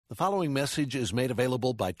The following message is made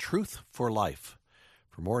available by Truth for Life.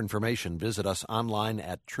 For more information, visit us online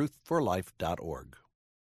at truthforlife.org.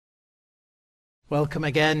 Welcome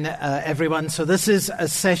again, everyone. So this is a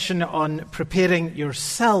session on preparing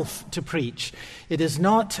yourself to preach. It is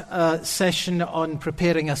not a session on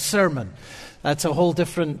preparing a sermon. That's a whole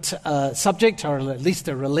different subject, or at least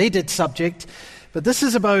a related subject. But this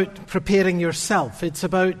is about preparing yourself. It's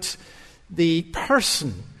about the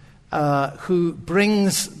person who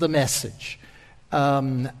brings the message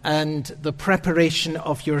and the preparation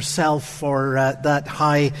of yourself for that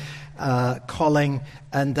high calling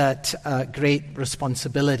and that great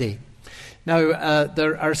responsibility. Now,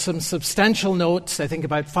 there are some substantial notes, I think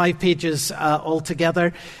about 5 pages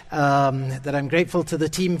altogether, that I'm grateful to the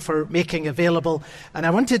team for making available. And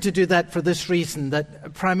I wanted to do that for this reason,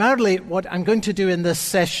 that primarily what I'm going to do in this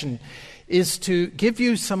session is to give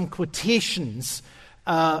you some quotations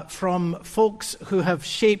from folks who have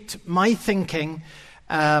shaped my thinking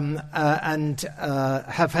and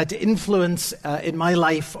have had influence in my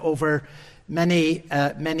life over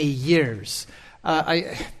many years.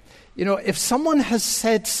 If someone has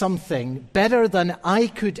said something better than I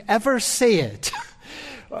could ever say it,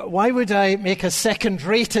 why would I make a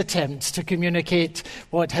second-rate attempt to communicate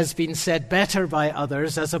what has been said better by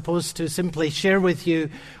others, as opposed to simply share with you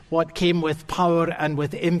what came with power and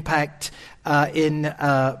with impact in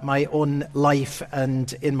my own life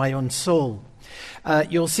and in my own soul?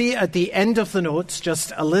 You'll see at the end of the notes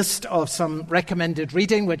just a list of some recommended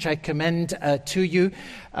reading, which I commend to you.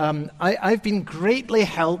 I've been greatly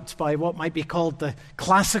helped by what might be called the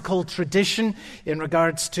classical tradition in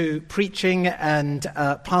regards to preaching and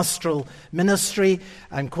pastoral ministry.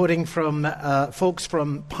 I'm quoting from folks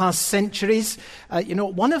from past centuries.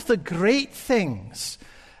 One of the great things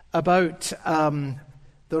about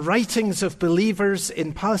the writings of believers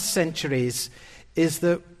in past centuries is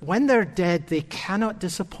that when they're dead, they cannot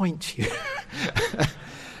disappoint you.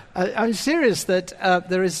 I'm serious that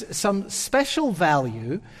there is some special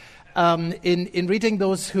value in reading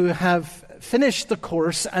those who have finished the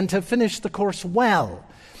course and have finished the course well.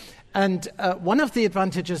 And one of the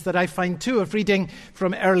advantages that I find, too, of reading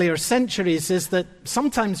from earlier centuries is that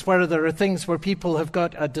sometimes where there are things where people have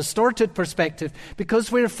got a distorted perspective,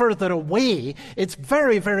 because we're further away, it's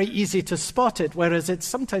very, very easy to spot it, whereas it's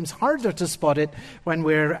sometimes harder to spot it when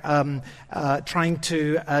we're trying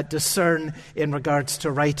to discern in regards to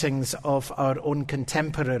writings of our own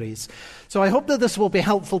contemporaries. So I hope that this will be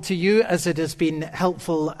helpful to you as it has been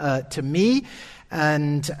helpful to me,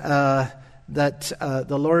 and that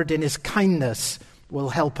the Lord in His kindness will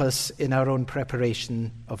help us in our own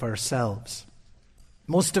preparation of ourselves.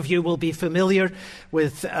 Most of you will be familiar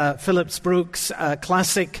with Phillips Brooks'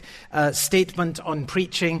 classic statement on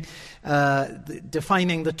preaching,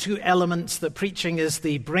 defining the 2 elements that preaching is: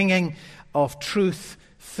 the bringing of truth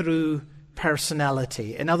through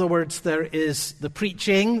personality. In other words, there is the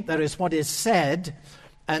preaching, there is what is said,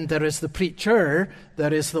 and there is the preacher,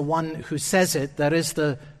 there is the one who says it, there is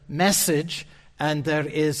the message, and there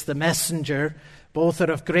is the messenger. Both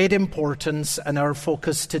are of great importance, and our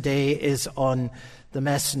focus today is on the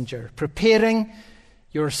messenger. Preparing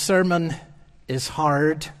your sermon is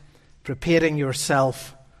hard. Preparing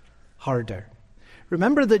yourself, harder.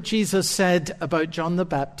 Remember that Jesus said about John the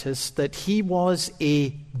Baptist that he was a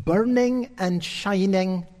burning and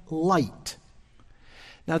shining light.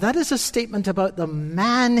 Now that is a statement about the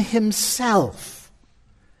man himself,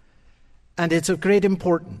 and it's of great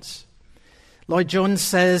importance. Lloyd Jones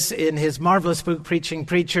says in his marvelous book, Preaching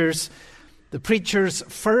Preachers, the preacher's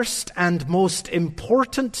first and most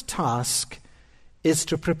important task is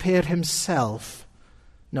to prepare himself,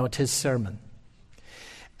 not his sermon.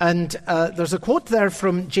 And there's a quote there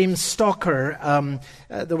from James Stocker.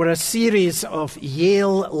 There were a series of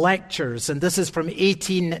Yale lectures, and this is from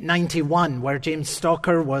 1891, where James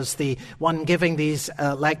Stocker was the one giving these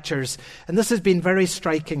lectures. And this has been very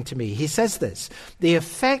striking to me. He says this: the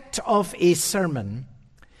effect of a sermon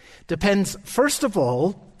depends, first of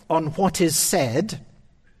all, on what is said,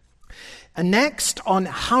 and next on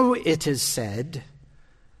how it is said,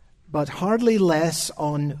 but hardly less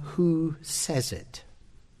on who says it.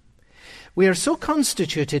 We are so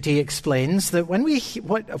constituted, he explains, that when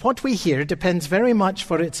what we hear depends very much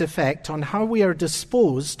for its effect on how we are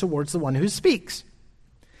disposed towards the one who speaks.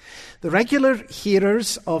 The regular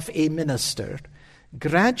hearers of a minister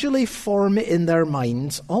gradually form in their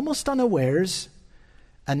minds, almost unawares,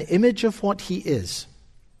 an image of what he is,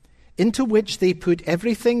 into which they put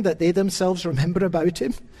everything that they themselves remember about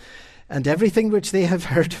him and everything which they have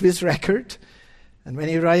heard of his record, And when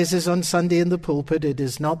he rises on Sunday in the pulpit, it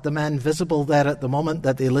is not the man visible there at the moment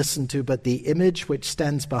that they listen to, but the image which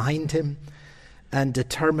stands behind him and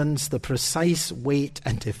determines the precise weight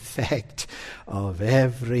and effect of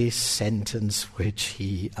every sentence which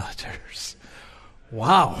he utters.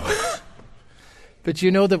 Wow. But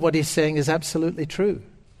you know that what he's saying is absolutely true.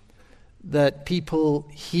 That people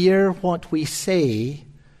hear what we say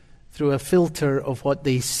through a filter of what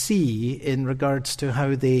they see in regards to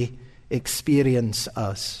how they experience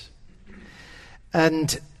us.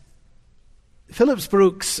 And Phillips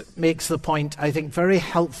Brooks makes the point, I think, very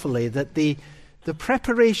helpfully, that the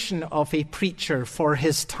preparation of a preacher for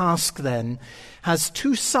his task then has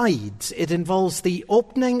two sides. It involves the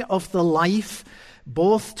opening of the life,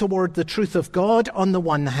 both toward the truth of God on the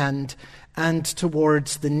one hand, and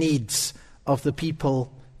towards the needs of the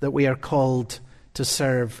people that we are called to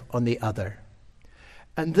serve on the other.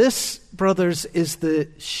 And this, brothers, is the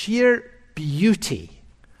sheer beauty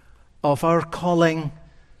of our calling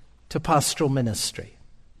to pastoral ministry.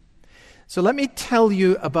 So let me tell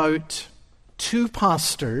you about two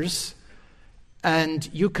pastors, and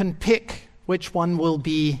you can pick which one will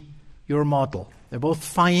be your model. They're both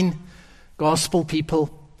fine gospel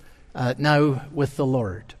people now with the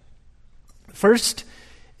Lord. First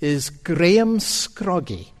is Graham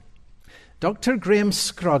Scroggie. Dr. Graham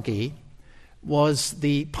Scroggie was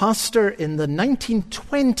the pastor in the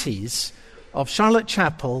 1920s of Charlotte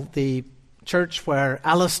Chapel, the church where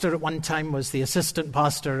Alistair at one time was the assistant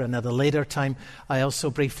pastor, and at a later time I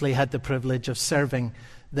also briefly had the privilege of serving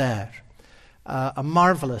there. A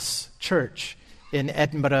marvellous church in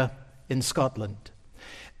Edinburgh in Scotland.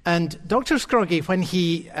 And Dr. Scroggie, when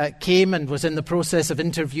he came and was in the process of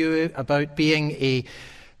interview about being a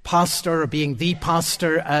pastor or being the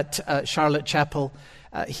pastor at Charlotte Chapel,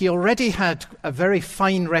 he already had a very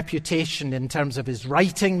fine reputation in terms of his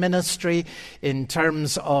writing ministry, in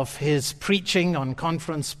terms of his preaching on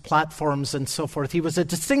conference platforms and so forth. He was a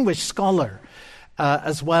distinguished scholar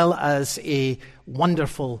as well as a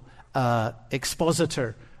wonderful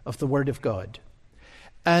expositor of the Word of God.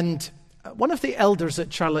 And one of the elders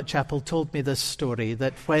at Charlotte Chapel told me this story,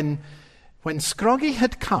 that when Scroggie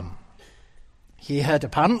had come, he had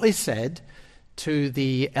apparently said to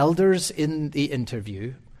the elders in the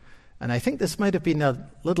interview, and I think this might have been a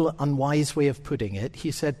little unwise way of putting it, he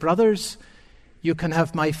said, "Brothers, you can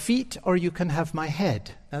have my feet or you can have my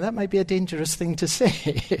head." Now that might be a dangerous thing to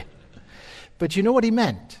say, but you know what he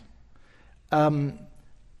meant.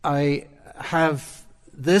 I have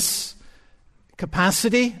this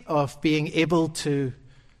capacity of being able to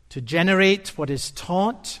generate what is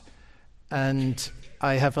taught, and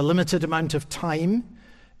I have a limited amount of time,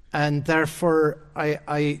 and therefore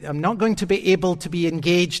I am not going to be able to be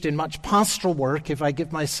engaged in much pastoral work if I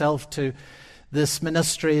give myself to this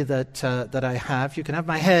ministry that I have. You can have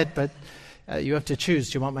my head, but you have to choose.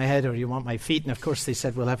 Do you want my head or you want my feet? And of course they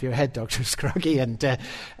said, "We'll have your head, Dr. Scroggie,"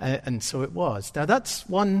 and so it was. Now that's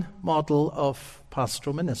one model of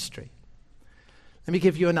pastoral ministry. Let me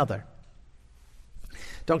give you another.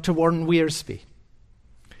 Dr. Warren Wiersbe.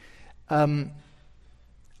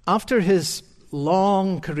 After his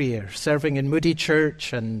long career serving in Moody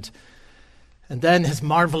Church and then his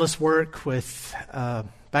marvelous work with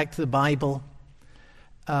Back to the Bible,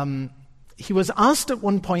 he was asked at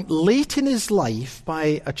one point late in his life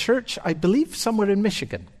by a church, I believe somewhere in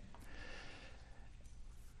Michigan,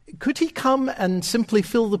 could he come and simply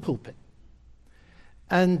fill the pulpit?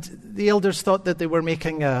 And the elders thought that they were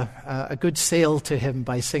making a good sale to him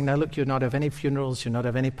by saying, "Now look, you not have any funerals, you not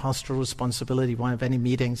have any pastoral responsibility, you won't have any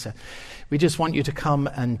meetings. We just want you to come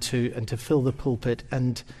and to fill the pulpit."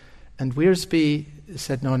 And Wiersbe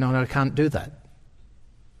said, No, I can't do that.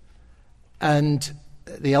 And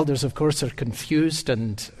the elders, of course, are confused.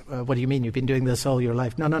 And what do you mean? You've been doing this all your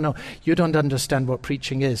life? No. You don't understand what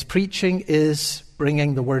preaching is. Preaching is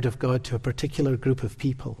bringing the Word of God to a particular group of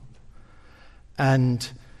people. And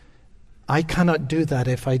I cannot do that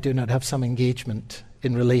if I do not have some engagement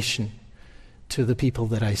in relation to the people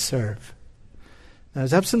that I serve. Now,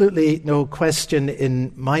 there's absolutely no question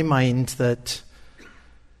in my mind that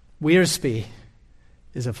Wiersbe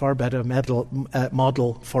is a far better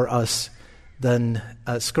model for us than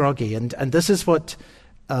Scroggie. And this is what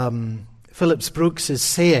Phillips Brooks is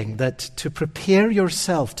saying, that to prepare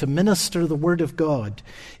yourself to minister the Word of God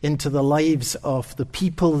into the lives of the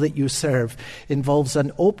people that you serve involves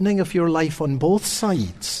an opening of your life on both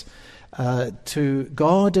sides, to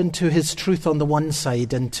God and to His truth on the one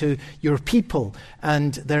side, and to your people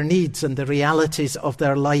and their needs and the realities of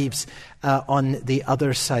their lives on the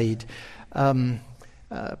other side.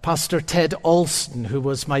 Pastor Ted Alston, who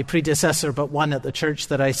was my predecessor but one at the church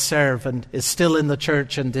that I serve and is still in the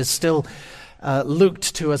church and is still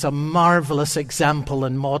looked to as a marvelous example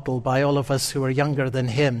and model by all of us who are younger than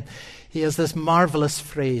him. He has this marvelous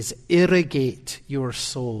phrase, irrigate your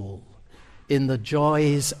soul in the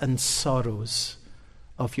joys and sorrows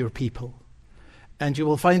of your people. And you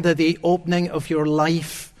will find that the opening of your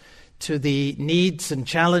life to the needs and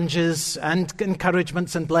challenges and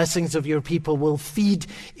encouragements and blessings of your people will feed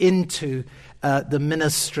into the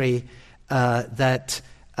ministry that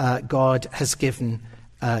God has given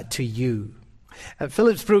to you.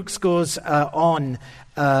 Phillips Brooks goes on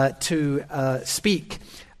to speak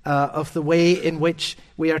of the way in which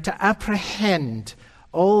we are to apprehend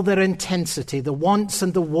all their intensity, the wants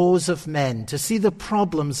and the woes of men, to see the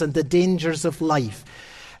problems and the dangers of life,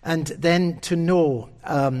 and then to know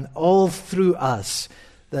all through us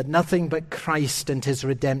that nothing but Christ and his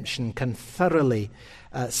redemption can thoroughly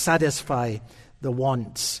satisfy the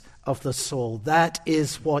wants of the soul. That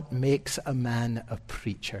is what makes a man a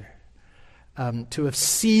preacher. To have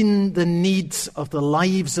seen the needs of the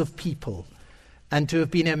lives of people and to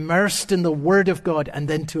have been immersed in the Word of God and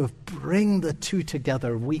then to have bring the two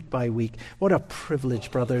together week by week. What a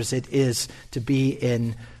privilege, brothers, it is to be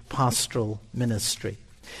in pastoral ministry.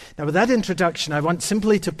 Now, with that introduction, I want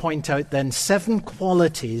simply to point out then 7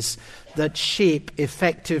 qualities that shape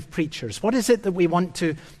effective preachers. What is it that we want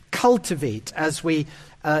to cultivate as we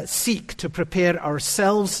seek to prepare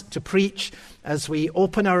ourselves to preach, as we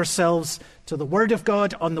open ourselves to the Word of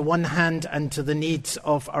God on the one hand and to the needs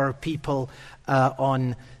of our people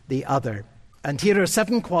on the other? And here are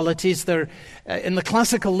 7 qualities. In the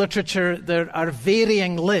classical literature, there are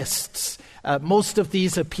varying lists. Most of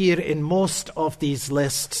these appear in most of these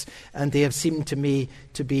lists, and they have seemed to me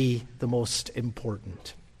to be the most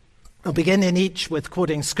important. I'll begin in each with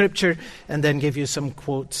quoting Scripture and then give you some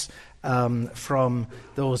quotes from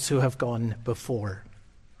those who have gone before.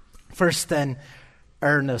 First then,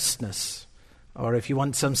 earnestness, or if you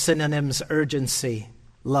want some synonyms, urgency,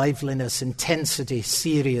 liveliness, intensity,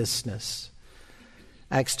 seriousness.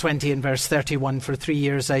 Acts 20 and verse 31, for 3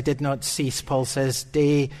 years I did not cease, Paul says,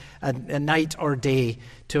 day and night or day,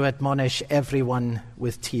 to admonish everyone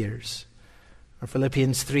with tears. Or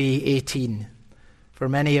Philippians 3:18, for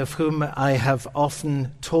many of whom I have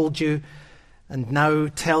often told you, and now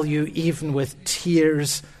tell you even with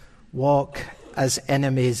tears, walk as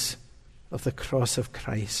enemies of the cross of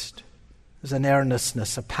Christ. There's an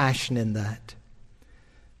earnestness, a passion in that.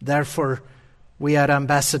 Therefore, we are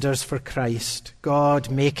ambassadors for Christ, God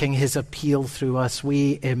making his appeal through us.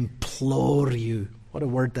 We implore you, what a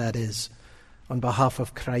word that is, on behalf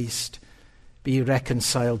of Christ, be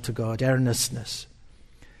reconciled to God. Earnestness.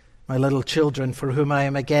 My little children, for whom I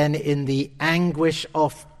am again in the anguish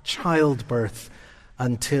of childbirth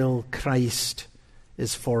until Christ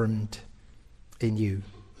is formed in you.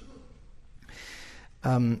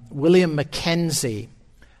 William Mackenzie,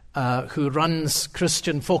 who runs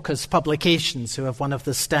Christian Focus Publications, who have one of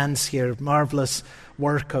the stands here, marvelous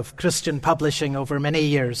work of Christian publishing over many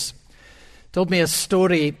years, told me a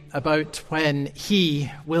story about when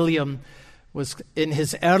he, William, was in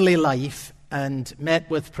his early life and met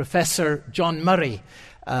with Professor John Murray,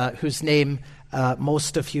 whose name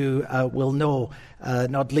most of you will know,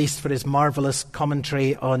 not least for his marvelous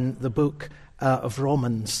commentary on the book of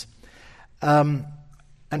Romans.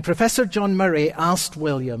 And Professor John Murray asked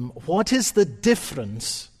William, what is the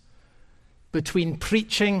difference between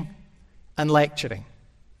preaching and lecturing?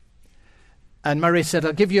 And Murray said,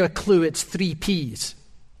 I'll give you a clue, it's 3 Ps.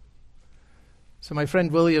 So my friend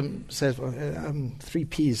William says, well, 3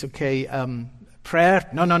 Ps, okay. Prayer?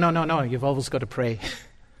 No, you've always got to pray.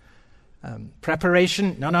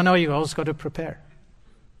 Preparation? No, you've always got to prepare.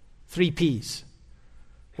 3 Ps.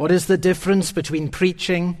 What is the difference between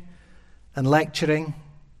preaching and lecturing?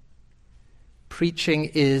 Preaching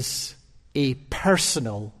is a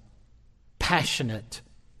personal, passionate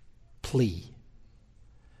plea.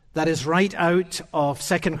 That is right out of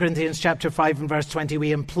 2 Corinthians chapter 5 and verse 20.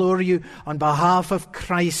 We implore you on behalf of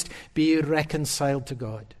Christ, be reconciled to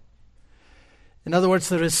God. In other words,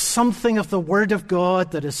 there is something of the Word of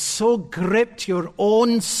God that has so gripped your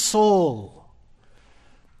own soul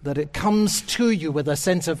that it comes to you with a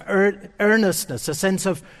sense of earnestness, a sense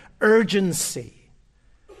of urgency.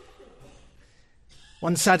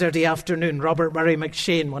 One Saturday afternoon, Robert Murray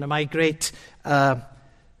McShane, one of my great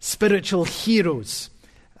spiritual heroes,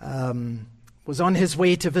 was on his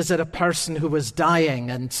way to visit a person who was dying,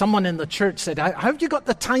 and someone in the church said, how have you got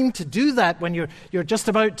the time to do that when you're just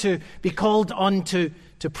about to be called on to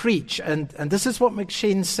preach? And this is what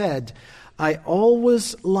McShane said, I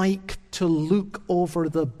always like to look over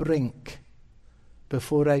the brink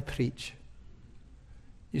before I preach.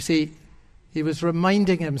 You see, he was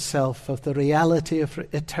reminding himself of the reality of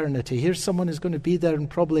eternity. Here's someone who's going to be there in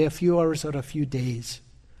probably a few hours or a few days.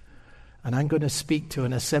 And I'm going to speak to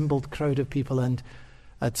an assembled crowd of people, and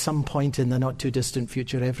at some point in the not too distant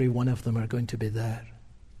future, every one of them are going to be there.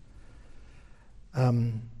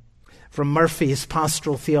 From Murphy's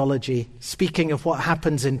Pastoral Theology, speaking of what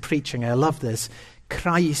happens in preaching, I love this.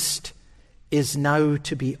 Christ is now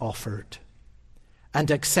to be offered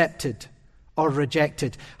and accepted or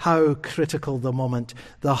rejected. How critical the moment.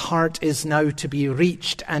 The heart is now to be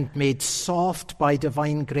reached and made soft by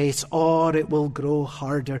divine grace, or it will grow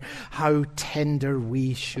harder. How tender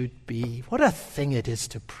we should be. What a thing it is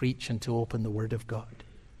to preach and to open the Word of God.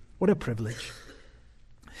 What a privilege.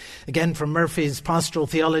 Again, from Murphy's Pastoral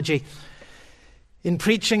Theology, in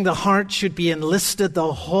preaching, the heart should be enlisted,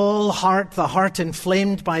 the whole heart, the heart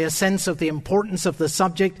inflamed by a sense of the importance of the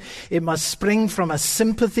subject. It must spring from a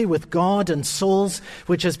sympathy with God and souls,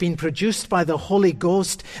 which has been produced by the Holy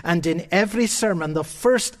Ghost. And in every sermon, the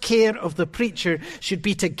first care of the preacher should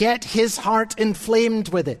be to get his heart inflamed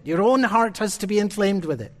with it. Your own heart has to be inflamed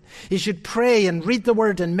with it. He should pray and read the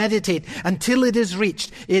Word and meditate until it is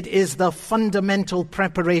reached. It is the fundamental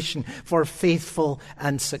preparation for faithful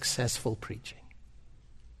and successful preaching.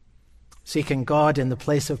 Seeking God in the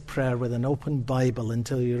place of prayer with an open Bible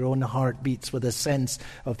until your own heart beats with a sense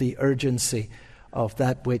of the urgency of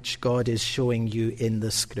that which God is showing you in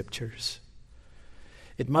the Scriptures.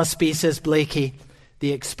 It must be, says Blakey,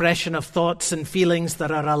 the expression of thoughts and feelings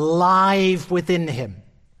that are alive within him,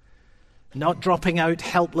 not dropping out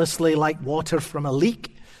helplessly like water from a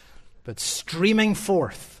leak, but streaming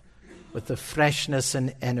forth with the freshness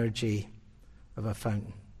and energy of a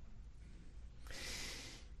fountain.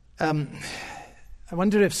 I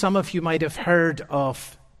wonder if some of you might have heard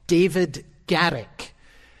of David Garrick,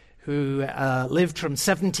 who lived from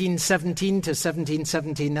 1717 to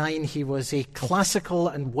 1779. He was a classical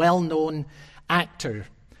and well-known actor.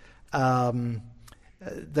 There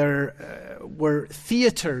were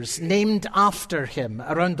theatres named after him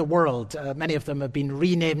around the world. Many of them have been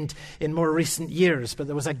renamed in more recent years, but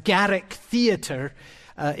there was a Garrick Theatre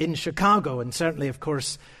in Chicago, and certainly, of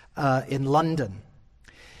course, in London.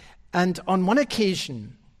 And on one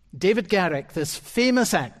occasion, David Garrick, this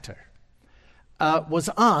famous actor, was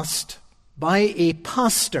asked by a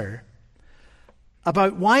pastor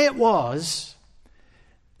about why it was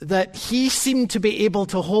that he seemed to be able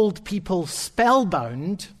to hold people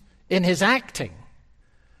spellbound in his acting,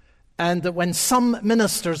 and that when some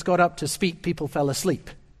ministers got up to speak, people fell asleep.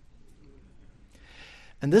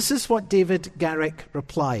 And this is what David Garrick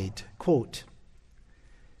replied, quote,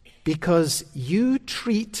 "Because you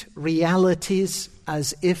treat realities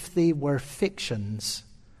as if they were fictions,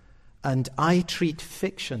 and I treat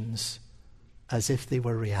fictions as if they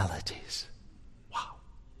were realities." Wow.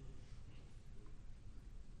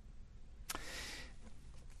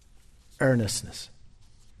 Earnestness.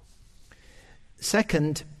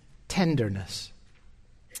 Second, tenderness.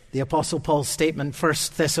 The Apostle Paul's statement,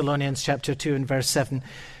 1 Thessalonians chapter 2 and verse 7,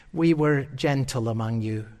 "We were gentle among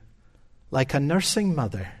you, like a nursing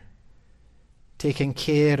mother, taking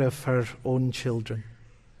care of her own children."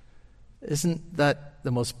 Isn't that the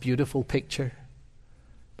most beautiful picture?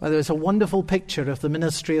 By the way, it's a wonderful picture of the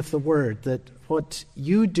ministry of the Word, that what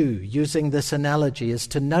you do using this analogy is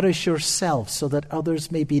to nourish yourself so that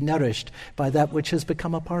others may be nourished by that which has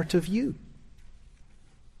become a part of you.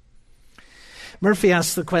 Murphy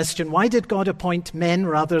asks the question, why did God appoint men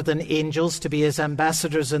rather than angels to be his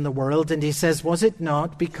ambassadors in the world? And he says, was it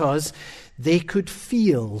not because they could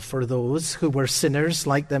feel for those who were sinners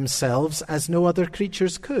like themselves as no other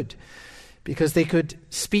creatures could? Because they could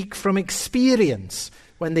speak from experience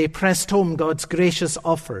when they pressed home God's gracious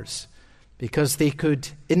offers. Because they could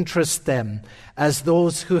interest them as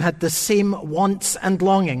those who had the same wants and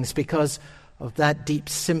longings, because of that deep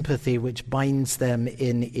sympathy which binds them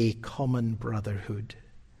in a common brotherhood.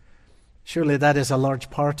 Surely that is a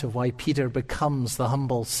large part of why Peter becomes the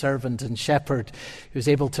humble servant and shepherd who's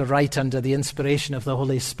able to write under the inspiration of the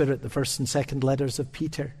Holy Spirit the first and second letters of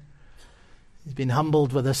Peter. He's been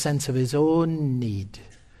humbled with a sense of his own need,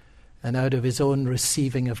 and out of his own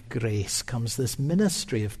receiving of grace comes this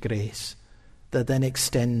ministry of grace that then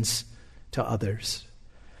extends to others.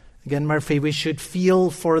 Again, Murphy, we should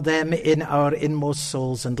feel for them in our inmost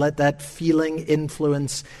souls and let that feeling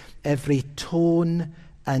influence every tone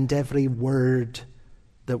and every word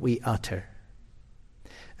that we utter.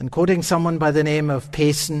 And quoting someone by the name of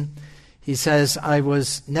Payson, he says, "I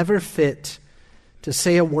was never fit to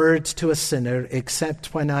say a word to a sinner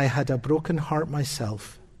except when I had a broken heart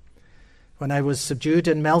myself, when I was subdued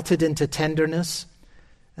and melted into tenderness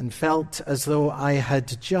and felt as though I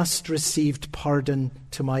had just received pardon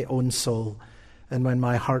to my own soul, and when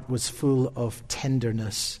my heart was full of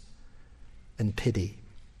tenderness and pity.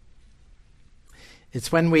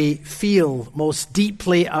 It's when we feel most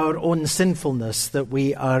deeply our own sinfulness that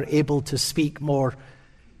we are able to speak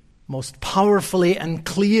most powerfully and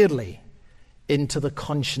clearly into the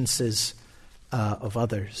consciences of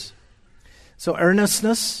others. So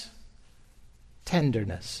earnestness,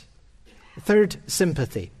 tenderness. Third,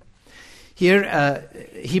 sympathy. Here,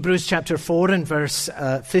 Hebrews chapter 4 and verse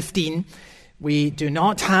 15, we do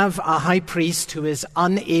not have a high priest who is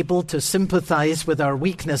unable to sympathize with our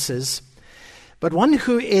weaknesses, but one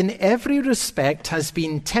who in every respect has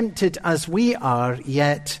been tempted as we are,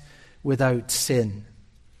 yet without sin.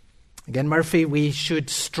 Again, Murphy, we should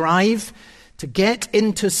strive to get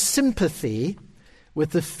into sympathy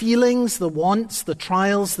with the feelings, the wants, the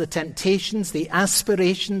trials, the temptations, the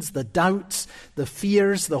aspirations, the doubts, the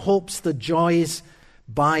fears, the hopes, the joys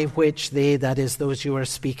by which they, that is, those you are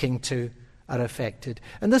speaking to, are affected.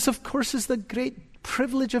 And this, of course, is the great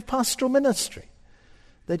privilege of pastoral ministry,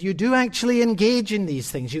 that you do actually engage in these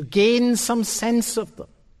things. You gain some sense of them.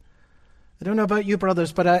 I don't know about you,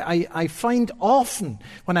 brothers, but I find often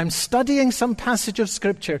when I'm studying some passage of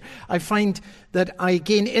Scripture, I find that I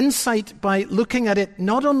gain insight by looking at it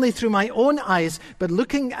not only through my own eyes, but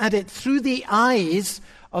looking at it through the eyes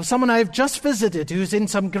of someone I've just visited who's in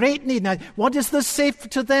some great need. Now, what does this say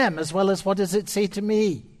to them as well as what does it say to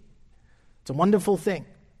me? It's a wonderful thing.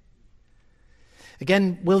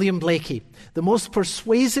 Again, William Blakey, the most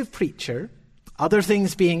persuasive preacher, other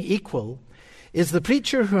things being equal, is the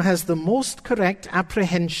preacher who has the most correct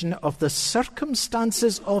apprehension of the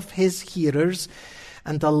circumstances of his hearers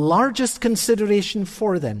and the largest consideration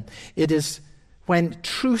for them. It is when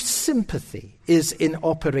true sympathy is in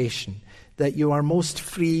operation that you are most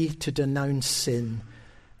free to denounce sin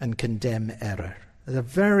and condemn error. It's a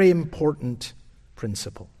very important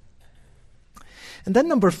principle. And then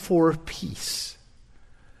number 4, peace.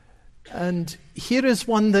 And here is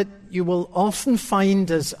one that you will often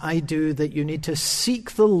find, as I do, that you need to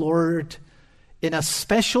seek the Lord in a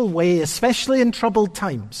special way, especially in troubled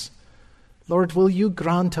times. Lord, will you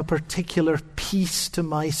grant a particular peace to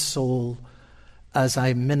my soul as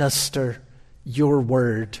I minister your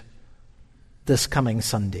word this coming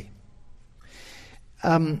Sunday?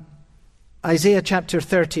 Isaiah chapter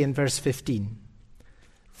 30 and verse 15.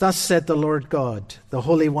 Thus said the Lord God, the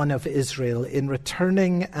Holy One of Israel, in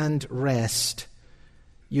returning and rest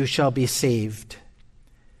you shall be saved.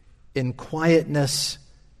 In quietness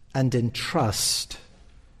and in trust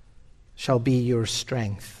shall be your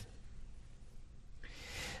strength.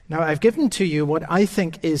 Now, I've given to you what I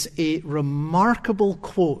think is a remarkable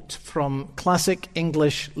quote from classic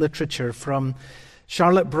English literature from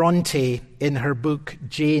Charlotte Bronte in her book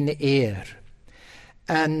Jane Eyre.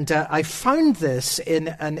 And I found this in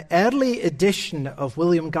an early edition of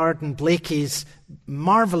William Garden Blakey's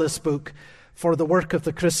marvelous book, For the Work of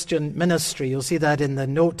the Christian Ministry. You'll see that in the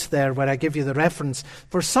note there where I give you the reference.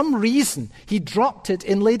 For some reason, he dropped it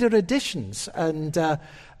in later editions. And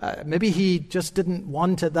maybe he just didn't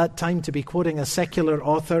want at that time to be quoting a secular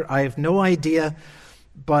author. I have no idea.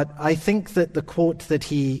 But I think that the quote that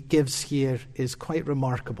he gives here is quite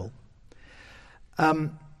remarkable.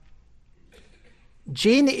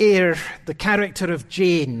 Jane Eyre, the character of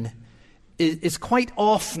Jane, is quite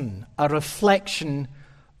often a reflection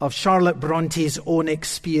of Charlotte Bronte's own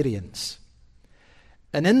experience.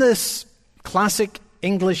 And in this classic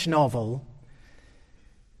English novel,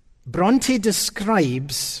 Bronte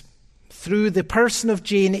describes, through the person of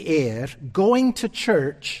Jane Eyre, going to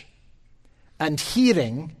church and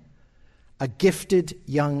hearing a gifted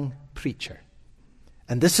young preacher.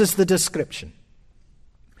 And this is the description.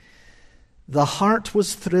 The heart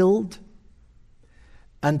was thrilled,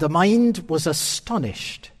 and the mind was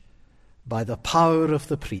astonished by the power of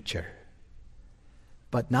the preacher.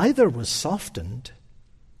 But neither was softened.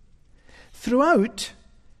 Throughout,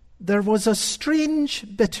 there was a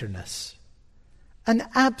strange bitterness, an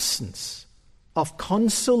absence of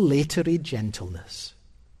consolatory gentleness.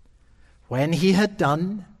 When he had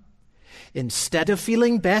done, instead of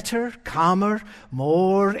feeling better, calmer,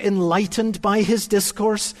 more enlightened by his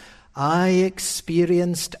discourse, I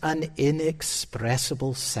experienced an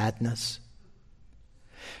inexpressible sadness.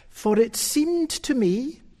 For it seemed to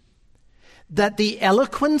me that the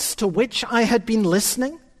eloquence to which I had been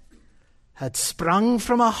listening had sprung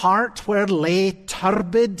from a heart where lay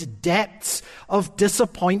turbid depths of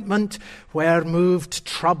disappointment, where moved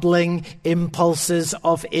troubling impulses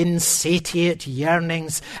of insatiate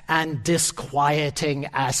yearnings and disquieting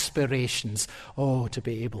aspirations. Oh, to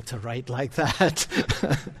be able to write like that.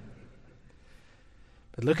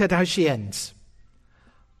 But look at how she ends.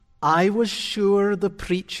 I was sure the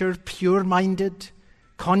preacher, pure-minded,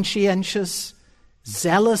 conscientious,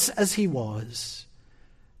 zealous as he was,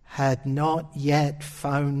 had not yet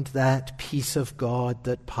found that peace of God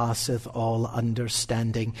that passeth all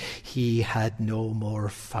understanding. He had no more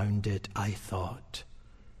found it, I thought,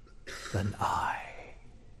 than I.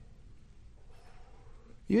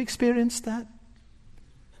 You experienced that?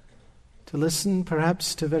 To listen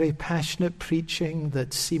perhaps to very passionate preaching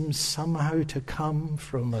that seems somehow to come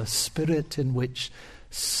from a spirit in which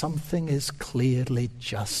something is clearly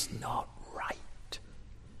just not right.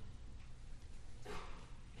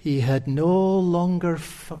 He had no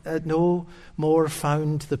more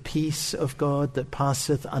found the peace of God that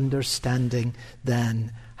passeth understanding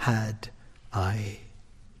than had I.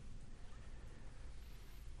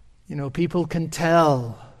 You know, people can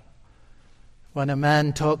tell when a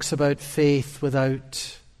man talks about faith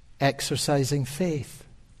without exercising faith.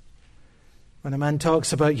 When a man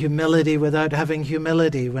talks about humility without having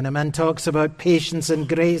humility. When a man talks about patience and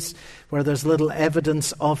grace where there's little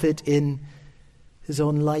evidence of it in his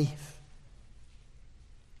own life.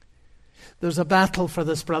 There's a battle for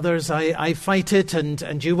this, brothers. I fight it,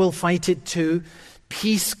 and you will fight it too.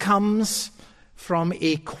 Peace comes from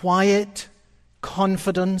a quiet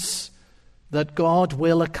confidence that God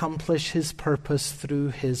will accomplish his purpose through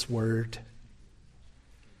his word.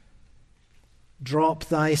 Drop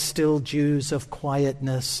thy still dews of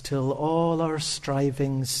quietness till all our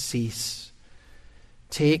strivings cease.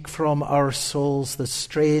 Take from our souls the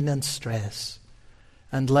strain and stress,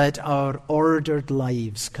 and let our ordered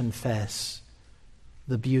lives confess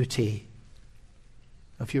the beauty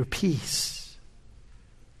of your peace,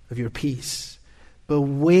 of your peace.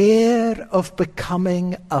 Beware of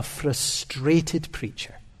becoming a frustrated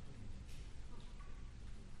preacher.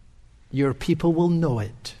 Your people will know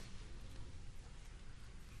it.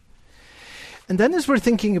 And then as we're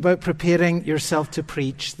thinking about preparing yourself to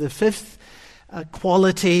preach, the fifth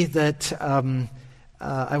quality that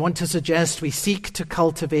I want to suggest we seek to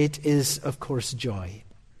cultivate is, of course, joy.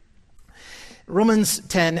 Romans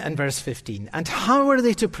 10 and verse 15. And how are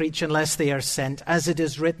they to preach unless they are sent? As it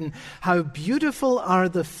is written, how beautiful are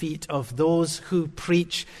the feet of those who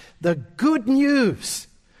preach the good news.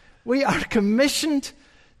 We are commissioned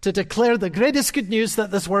to declare the greatest good news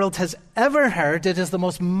that this world has ever heard. It is the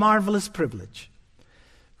most marvelous privilege.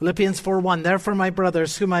 Philippians 4:1. Therefore, my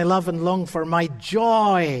brothers, whom I love and long for, my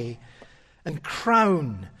joy and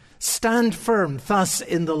crown, stand firm thus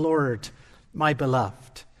in the Lord, my beloved.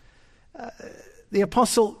 The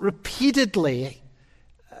apostle repeatedly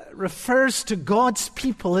refers to God's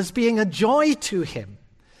people as being a joy to him.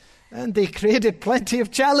 And they created plenty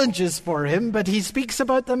of challenges for him, but he speaks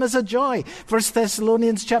about them as a joy. 1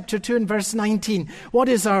 Thessalonians chapter 2 and verse 19. What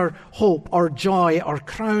is our hope, our joy, our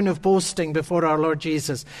crown of boasting before our Lord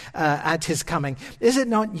Jesus at his coming? Is it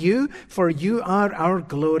not you? For you are our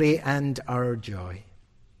glory and our joy.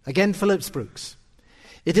 Again, Phillips Brooks.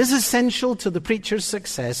 It is essential to the preacher's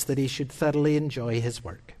success that he should thoroughly enjoy his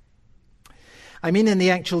work. I mean in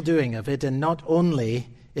the actual doing of it and not only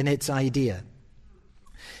in its idea.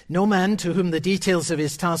 No man to whom the details of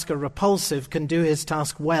his task are repulsive can do his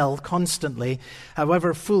task well constantly,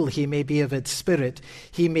 however full he may be of its spirit.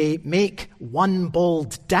 He may make one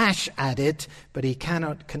bold dash at it, but he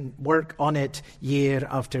cannot work on it year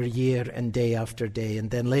after year and day after day.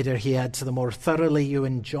 And then later he adds, the more thoroughly you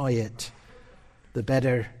enjoy it, the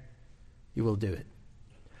better you will do it.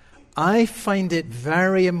 I find it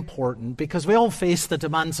very important, because we all face the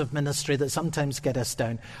demands of ministry that sometimes get us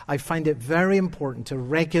down. I find it very important to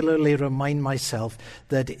regularly remind myself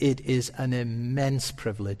that it is an immense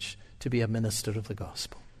privilege to be a minister of the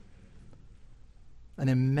gospel. An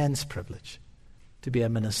immense privilege to be a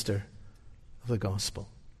minister of the gospel.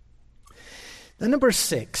 Then number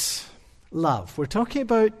 6, love. We're talking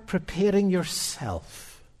about preparing yourself.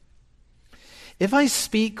 If I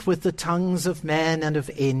speak with the tongues of men and of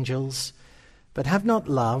angels, but have not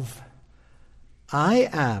love, I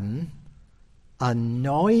am a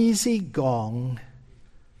noisy gong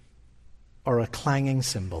or a clanging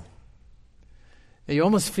cymbal. You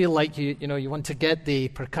almost feel like you want to get the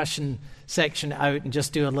percussion section out and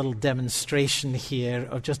just do a little demonstration here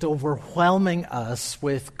of just overwhelming us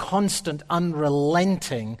with constant,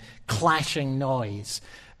 unrelenting, clashing noise.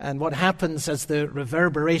 And what happens as the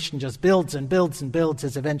reverberation just builds and builds and builds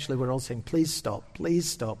is eventually we're all saying, please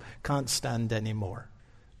stop, can't stand anymore.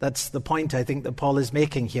 That's the point I think that Paul is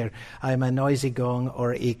making here. I am a noisy gong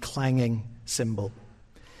or a clanging cymbal.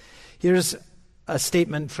 Here's a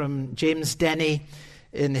statement from James Denny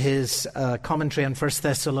in his commentary on 1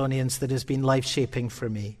 Thessalonians that has been life-shaping for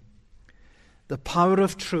me. The power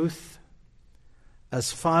of truth,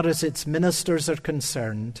 as far as its ministers are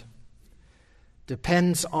concerned,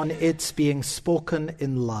 depends on its being spoken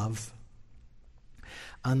in love.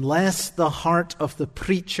 Unless the heart of the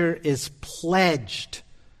preacher is pledged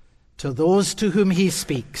to those to whom he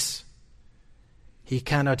speaks, he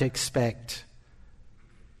cannot expect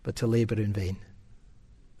but to labor in vain.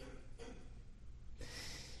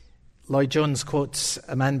 Lloyd Jones quotes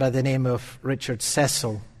a man by the name of Richard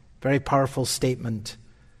Cecil, very powerful statement.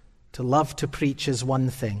 To love to preach is one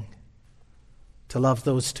thing. To love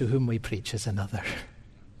those to whom we preach is another.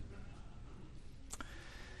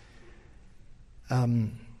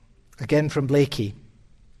 Again from Blakey.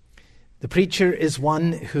 The preacher is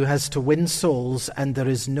one who has to win souls, and there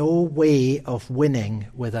is no way of winning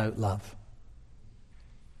without love.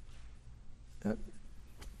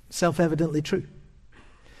 Self-evidently true.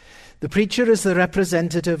 The preacher is the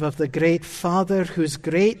representative of the great Father whose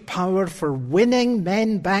great power for winning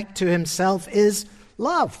men back to himself is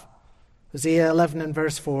love. Hosea 11 and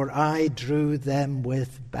verse 4, I drew them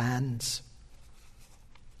with bands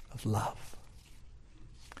of love.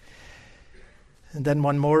 And then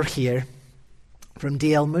one more here from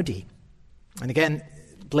D.L. Moody. And again,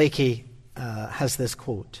 Blakey has this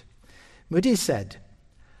quote. Moody said,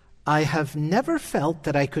 I have never felt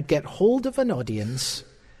that I could get hold of an audience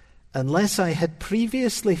unless I had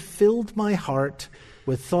previously filled my heart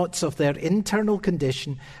with thoughts of their internal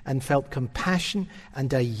condition and felt compassion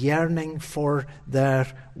and a yearning for their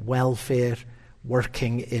welfare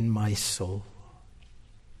working in my soul.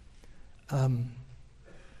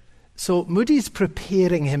 So Moody's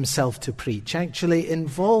preparing himself to preach actually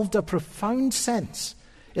involved a profound sense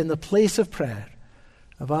in the place of prayer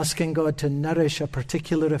of asking God to nourish a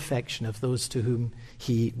particular affection of those to whom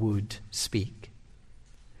he would speak.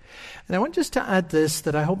 And I want just to add this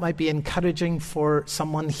that I hope might be encouraging for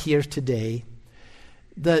someone here today,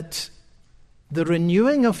 that the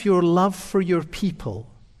renewing of your love for your people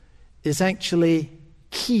is actually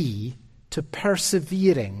key to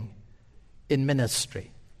persevering in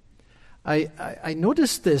ministry. I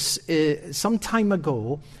noticed this some time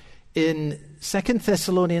ago in 2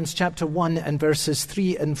 Thessalonians chapter 1 and verses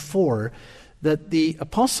 3 and 4, that the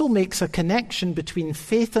apostle makes a connection between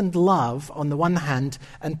faith and love on the one hand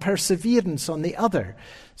and perseverance on the other.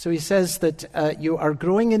 So he says that you are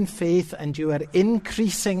growing in faith and you are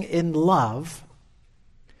increasing in love,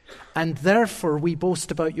 and therefore we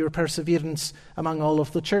boast about your perseverance among all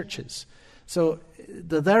of the churches. So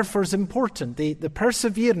the therefore is important. The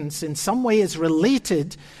perseverance in some way is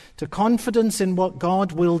related to confidence in what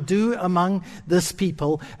God will do among this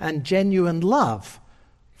people and genuine love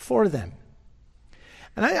for them.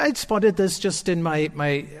 And I'd spotted this just in my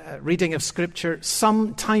reading of Scripture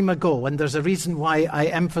some time ago, and there's a reason why I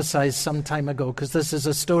emphasize some time ago, because this is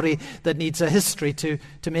a story that needs a history to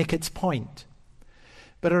make its point.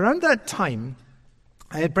 But around that time,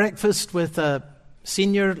 I had breakfast with a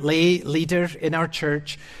senior lay leader in our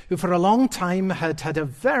church who for a long time had had a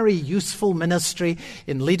very useful ministry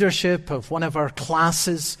in leadership of one of our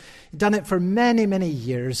classes. He'd done it for many, many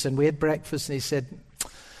years, and we had breakfast, and he said,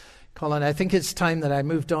 Colin, I think it's time that I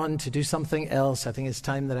moved on to do something else. I think it's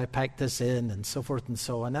time that I packed this in, and so forth and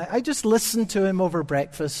so on. I just listened to him over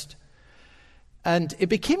breakfast, and it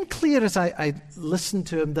became clear as I listened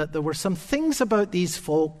to him that there were some things about these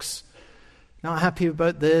folks, not happy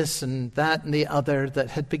about this and that and the other,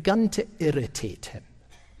 that had begun to irritate him.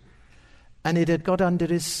 And it had got under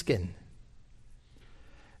his skin.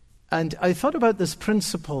 And I thought about this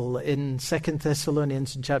principle in 2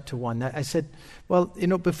 Thessalonians in chapter 1. I said, well,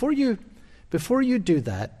 before you do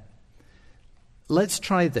that, let's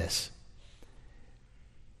try this.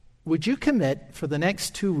 Would you commit for the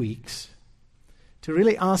next 2 weeks to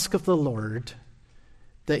really ask of the Lord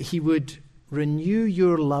that he would renew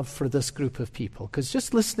your love for this group of people? Because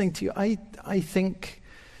just listening to you, I think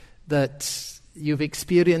that you've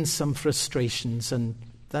experienced some frustrations, and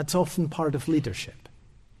that's often part of leadership.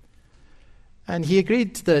 And he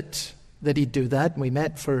agreed that he'd do that, and we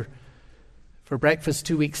met for breakfast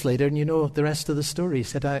 2 weeks later, and you know the rest of the story. He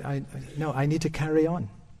said, I need to carry on.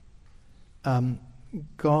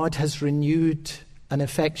 God has renewed an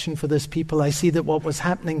affection for this people. I see that what was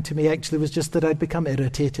happening to me actually was just that I'd become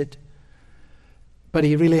irritated. But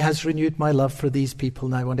he really has renewed my love for these people,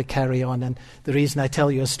 and I want to carry on. And the reason I tell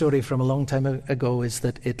you a story from a long time ago is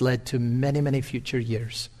that it led to many, many future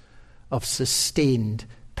years of sustained,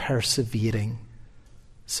 persevering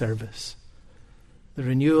service. The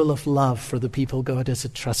renewal of love for the people God has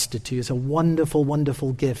entrusted to you is a wonderful,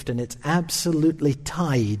 wonderful gift, and it's absolutely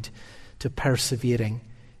tied to persevering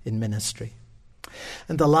in ministry.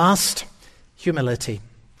 And the last, humility.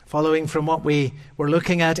 Following from what we were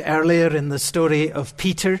looking at earlier in the story of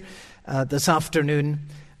Peter this afternoon,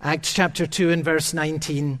 Acts chapter 2 and verse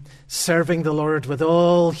 19, serving the Lord with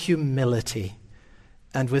all humility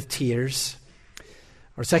and with tears.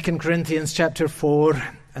 Or 2 Corinthians chapter 4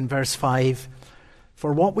 and verse 5,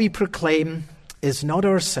 for what we proclaim is not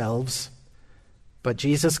ourselves, but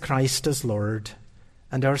Jesus Christ as Lord,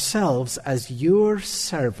 and ourselves as your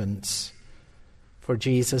servants for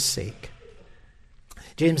Jesus' sake.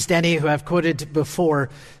 James Denny, who I've quoted before,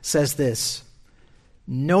 says this: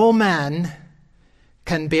 no man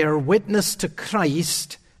can bear witness to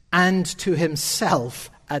Christ and to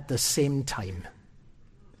himself at the same time.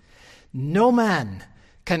 No man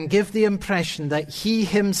can give the impression that he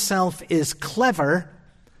himself is clever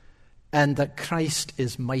and that Christ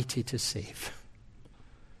is mighty to save.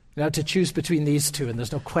 You have to choose between these two, and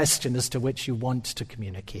there's no question as to which you want to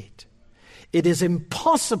communicate. It is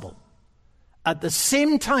impossible at the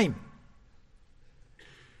same time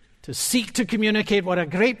to seek to communicate what a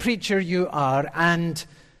great preacher you are, and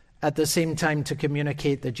at the same time to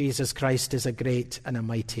communicate that Jesus Christ is a great and a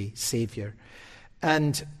mighty Savior.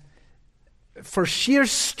 And for sheer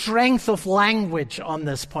strength of language on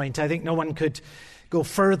this point, I think no one could go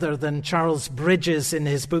further than Charles Bridges in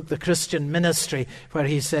his book, The Christian Ministry, where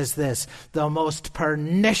he says this: the most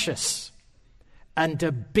pernicious and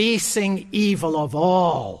debasing evil of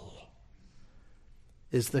all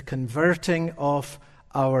is the converting of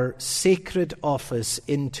our sacred office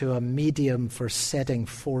into a medium for setting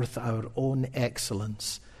forth our own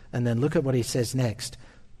excellence. And then look at what he says next: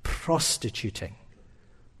 prostituting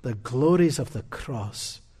the glories of the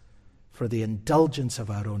cross for the indulgence of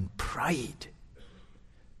our own pride,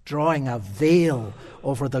 drawing a veil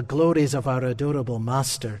over the glories of our adorable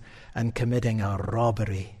Master, and committing a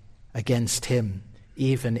robbery against him,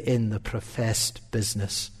 even in the professed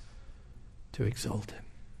business to exalt him.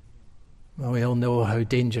 Well, we all know how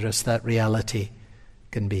dangerous that reality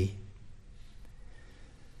can be.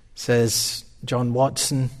 Says John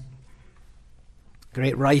Watson,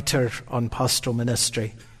 great writer on pastoral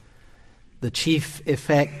ministry, the chief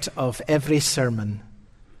effect of every sermon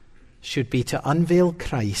should be to unveil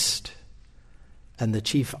Christ, and the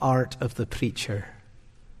chief art of the preacher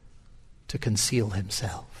to conceal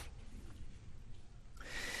himself.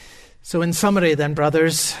 So in summary then,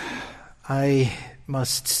 brothers, I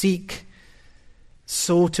must seek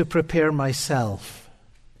so to prepare myself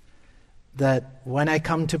that when I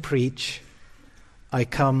come to preach, I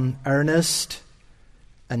come earnest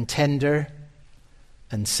and tender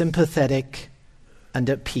and sympathetic and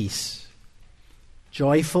at peace,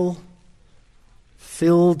 joyful,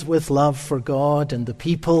 filled with love for God and the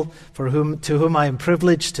people to whom I am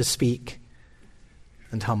privileged to speak,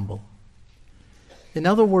 and humble. In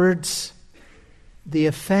other words, the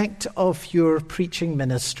effect of your preaching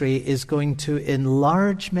ministry is going to in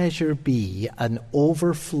large measure be an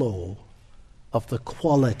overflow of the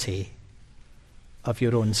quality of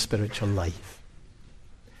your own spiritual life.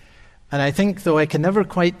 And I think, though I can never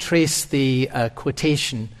quite trace the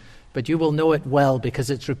quotation, but you will know it well because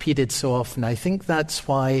it's repeated so often, I think that's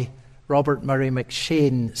why Robert Murray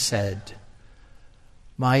McCheyne said,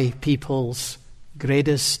 "My people's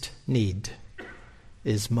greatest need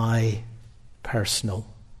is my personal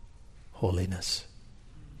holiness."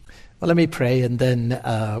 Well, let me pray, and then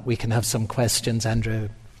we can have some questions, Andrew,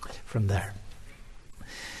 from there.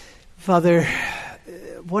 Father,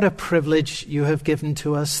 what a privilege you have given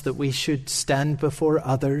to us that we should stand before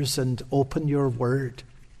others and open your word.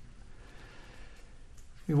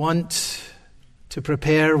 We want to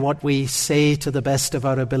prepare what we say to the best of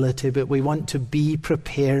our ability, but we want to be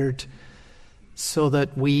prepared so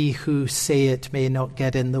that we who say it may not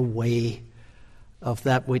get in the way of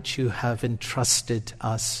that which you have entrusted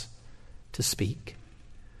us to speak.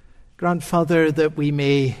 Grant, Father, that we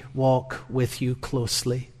may walk with you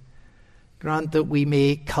closely. Grant that we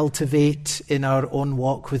may cultivate in our own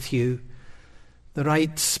walk with you the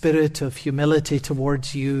right spirit of humility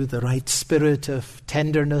towards you, the right spirit of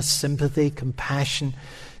tenderness, sympathy, compassion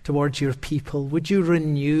towards your people. Would you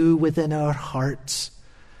renew within our hearts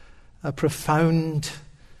a profound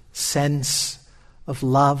sense of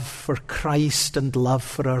love for Christ and love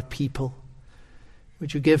for our people?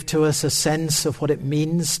 Would you give to us a sense of what it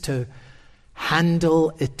means to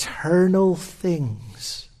handle eternal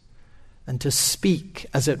things and to speak,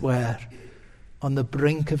 as it were, on the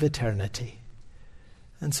brink of eternity.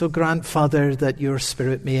 And so grant, Father, that your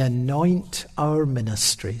Spirit may anoint our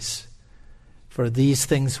ministries. For these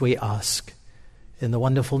things we ask, in the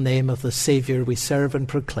wonderful name of the Savior we serve and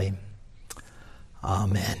proclaim.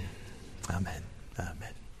 Amen. Amen.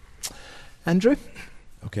 Amen. Andrew?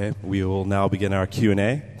 Okay, we will now begin our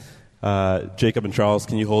Q&A. Jacob and Charles,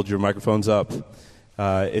 can you hold your microphones up?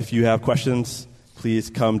 If you have questions,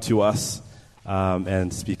 please come to us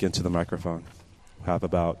and speak into the microphone. We'll have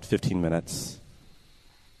about 15 minutes.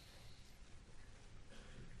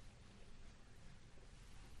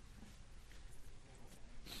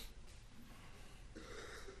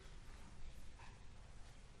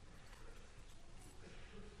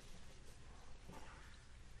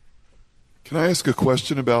 Can I ask a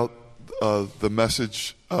question about the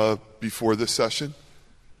message before this session?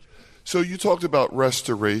 So you talked about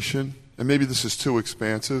restoration, and maybe this is too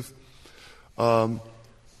expansive.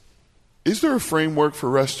 Is there a framework for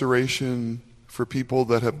restoration for people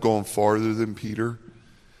that have gone farther than Peter,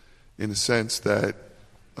 in a sense that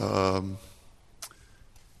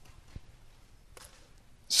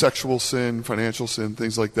sexual sin, financial sin,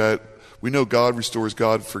 things like that, we know God restores,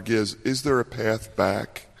 God forgives. Is there a path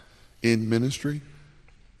back in ministry?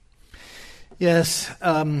 Yes,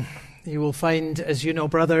 you will find, as you know,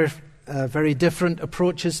 brother, very different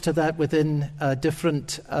approaches to that within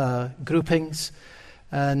different groupings.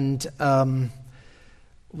 And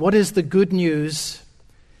what is the good news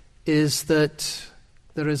is that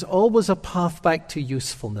there is always a path back to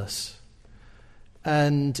usefulness.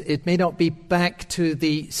 And it may not be back to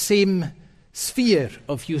the same sphere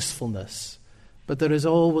of usefulness, but there is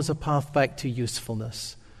always a path back to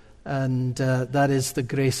usefulness. And that is the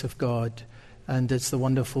grace of God. And it's the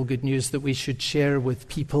wonderful good news that we should share with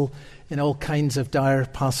people in all kinds of dire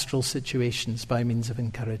pastoral situations by means of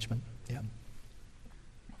encouragement. Yeah.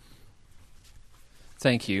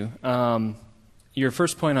 Thank you. Your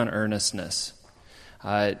first point on earnestness.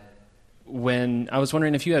 When I was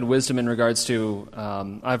wondering if you had wisdom in regards to,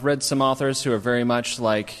 I've read some authors who are very much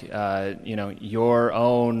like, your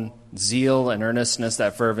own zeal and earnestness,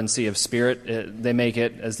 that fervency of spirit. They make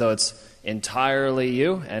it as though it's entirely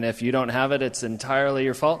you, and if you don't have it, it's entirely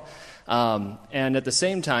your fault. And at the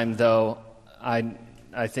same time, though,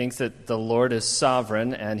 I think that the Lord is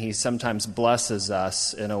sovereign, and He sometimes blesses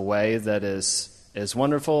us in a way that is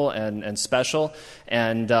wonderful and special.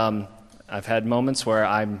 And I've had moments where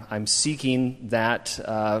I'm seeking that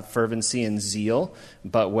fervency and zeal,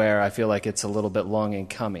 but where I feel like it's a little bit long in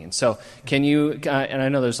coming. So can you, and I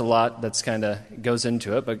know there's a lot that's kind of goes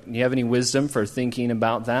into it, but do you have any wisdom for thinking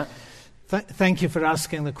about that? Thank you for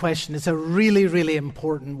asking the question. It's a really, really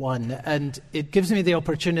important one, and it gives me the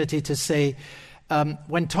opportunity to say,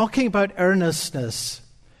 when talking about earnestness,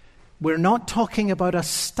 we're not talking about a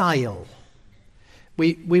style.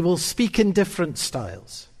 We will speak in different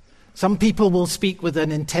styles. Some people will speak with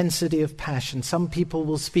an intensity of passion. Some people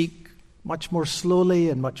will speak much more slowly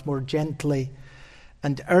and much more gently.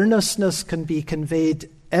 And earnestness can be conveyed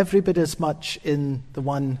every bit as much in the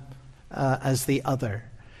one as the other.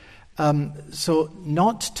 So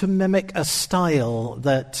not to mimic a style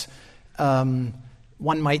that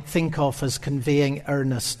one might think of as conveying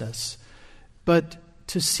earnestness, but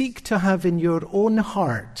to seek to have in your own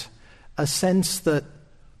heart a sense that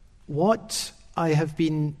what I have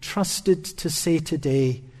been trusted to say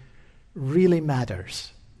today really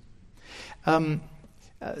matters.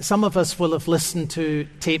 Some of us will have listened to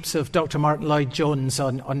tapes of Dr. Martin Lloyd-Jones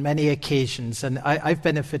on many occasions, and I've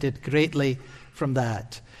benefited greatly from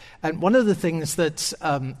that. And one of the things that's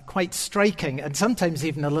quite striking, and sometimes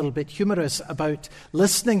even a little bit humorous about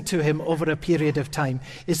listening to him over a period of time,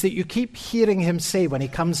 is that you keep hearing him say when he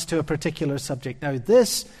comes to a particular subject, now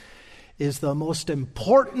this is the most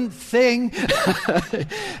important thing.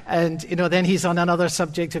 And, then he's on another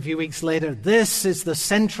subject a few weeks later. This is the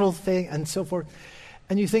central thing, and so forth.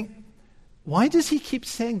 And you think, why does he keep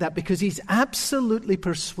saying that? Because he's absolutely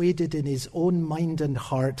persuaded in his own mind and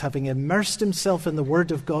heart, having immersed himself in the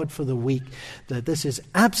Word of God for the week, that this is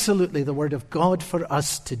absolutely the Word of God for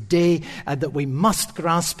us today, and that we must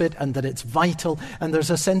grasp it, and that it's vital. And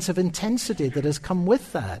there's a sense of intensity that has come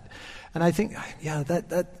with that. And I think,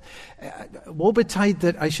 woe betide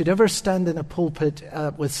that I should ever stand in a pulpit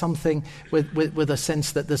with something, with a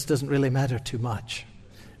sense that this doesn't really matter too much.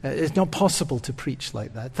 It's not possible to preach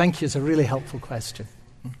like that. Thank you. It's a really helpful question.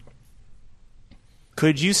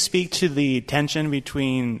 Could you speak to the tension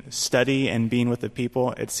between study and being with the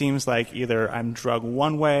people? It seems like either I'm drugged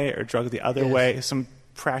one way or drugged the other way. Some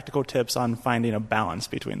practical tips on finding a balance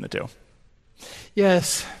between the two.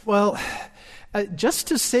 Yes, well, just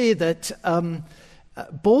to say that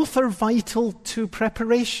both are vital to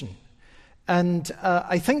preparation. And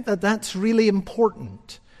I think that that's really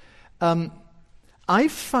important.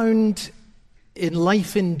 I've found in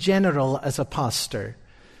life in general as a pastor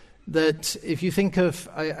that if you think of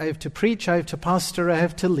I have to preach, I have to pastor, I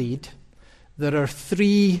have to lead, there are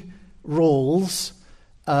three roles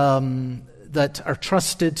that are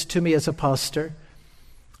trusted to me as a pastor.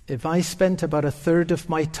 If I spent about a third of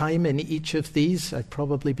my time in each of these, I'd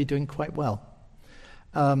probably be doing quite well.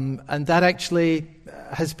 And that actually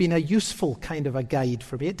has been a useful kind of a guide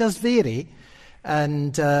for me. It does vary,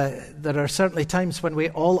 and there are certainly times when we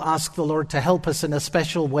all ask the Lord to help us in a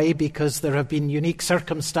special way because there have been unique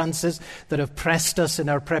circumstances that have pressed us in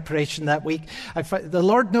our preparation that week. The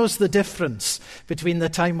Lord knows the difference between the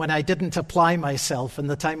time when I didn't apply myself and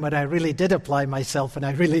the time when I really did apply myself and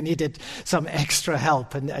I really needed some extra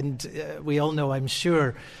help. And we all know, I'm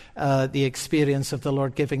sure, the experience of the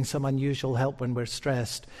Lord giving some unusual help when we're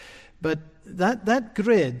stressed. But that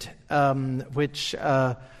grid, which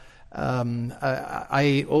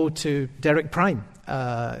I owe to Derek Prime,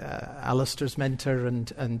 Alistair's mentor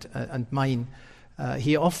and mine.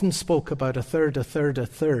 He often spoke about a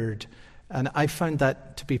third, and I found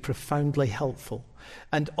that to be profoundly helpful.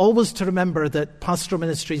 And always to remember that pastoral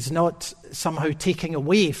ministry is not somehow taking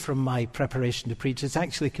away from my preparation to preach. It's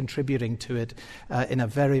actually contributing to it in a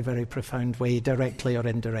very, very profound way, directly or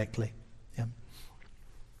indirectly. Yeah.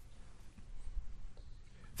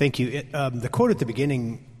 Thank you. The quote at the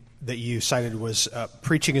beginning that you cited was,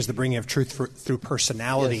 preaching is the bringing of truth through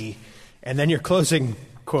personality. Yes. And then your closing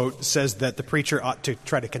quote says that the preacher ought to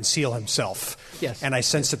try to conceal himself. Yes. And I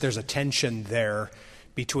sense that there's a tension there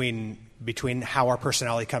between how our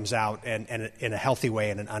personality comes out and in a healthy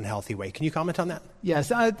way and an unhealthy way. Can you comment on that? Yes,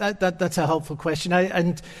 that's a helpful question.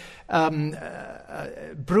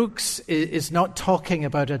 Brooks is not talking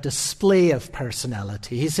about a display of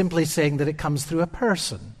personality. He's simply saying that it comes through a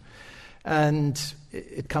person. And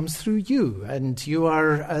it comes through you, and you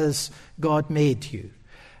are as God made you.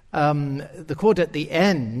 The quote at the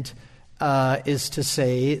end is to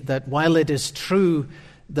say that while it is true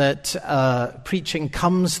that preaching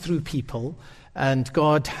comes through people, and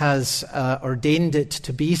God has ordained it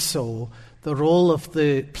to be so, the role of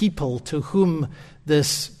the people to whom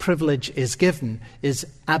this privilege is given is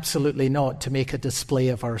absolutely not to make a display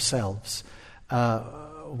of ourselves,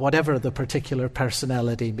 whatever the particular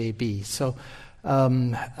personality may be. So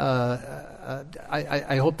I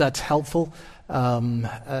hope that's helpful.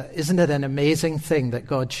 Isn't it an amazing thing that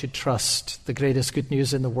God should trust the greatest good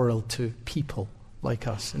news in the world to people like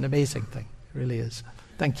us? An amazing thing. It really is.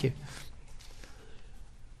 Thank you.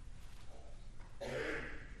 I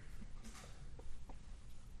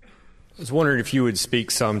was wondering if you would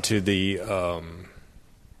speak some to the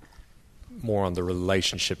more on the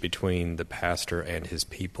relationship between the pastor and his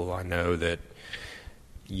people. I know that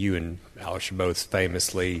you and Alistair both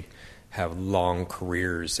famously have long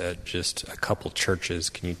careers at just a couple churches.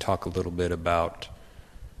 Can you talk a little bit about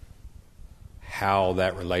how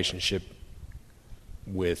that relationship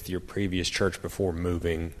with your previous church before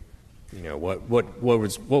moving, what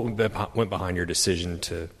went behind your decision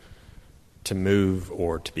to move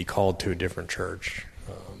or to be called to a different church?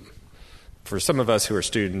 For some of us who are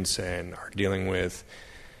students and are dealing with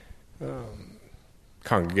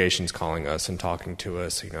congregations calling us and talking to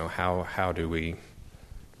us, how do we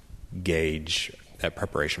gauge that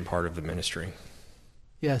preparation part of the ministry?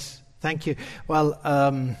 Yes, thank you. Well,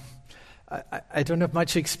 I don't have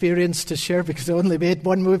much experience to share because I only made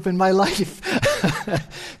one move in my life. It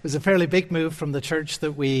was a fairly big move from the church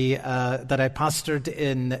that I pastored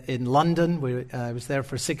in London. I was there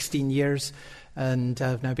for 16 years, and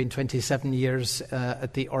I've now been 27 years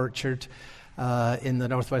at the Orchard in the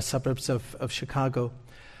northwest suburbs of Chicago.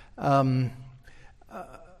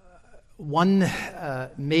 One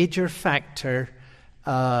major factor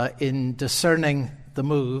in discerning the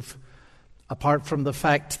move, apart from the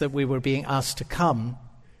fact that we were being asked to come,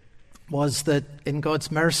 was that in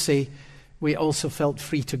God's mercy, we also felt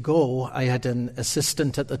free to go. I had an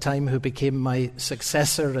assistant at the time who became my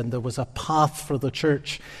successor, and there was a path for the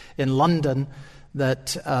church in London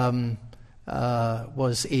that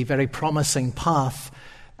was a very promising path,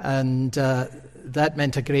 and that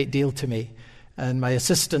meant a great deal to me. And my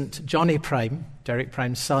assistant, Johnny Prime, Derek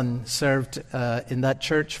Prime's son, served in that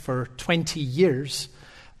church for 20 years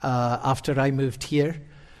after I moved here.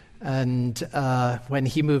 And when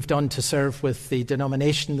he moved on to serve with the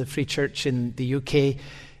denomination, the Free Church in the UK,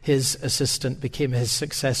 his assistant became his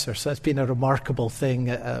successor. So that's been a remarkable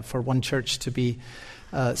thing for one church to be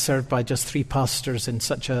served by just 3 pastors in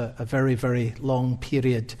such a very, very long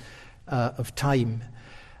period of time.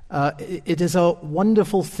 It is a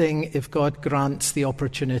wonderful thing if God grants the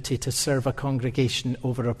opportunity to serve a congregation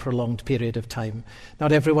over a prolonged period of time.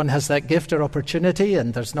 Not everyone has that gift or opportunity,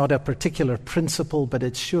 and there's not a particular principle, but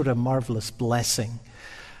it's sure a marvelous blessing.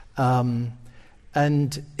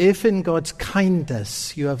 And if in God's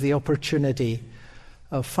kindness you have the opportunity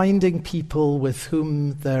of finding people with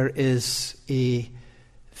whom there is a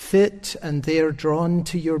fit and they are drawn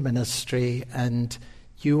to your ministry and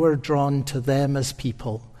you are drawn to them as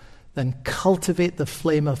people, then cultivate the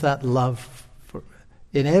flame of that love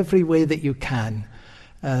in every way that you can.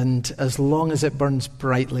 And as long as it burns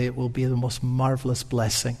brightly, it will be the most marvelous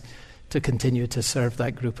blessing to continue to serve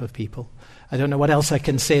that group of people. I don't know what else I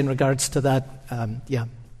can say in regards to that.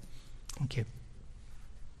 Thank you.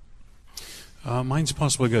 Mine's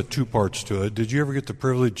possibly got 2 parts to it. Did you ever get the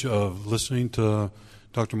privilege of listening to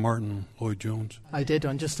Dr. Martin Lloyd-Jones? I did,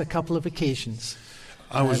 on just a couple of occasions.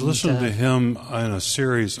 I was listening to him in a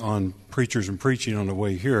series on preachers and preaching on the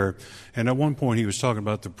way here, and at one point he was talking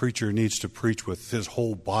about the preacher needs to preach with his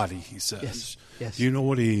whole body, he says. Yes. Do you know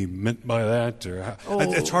what he meant by that? Or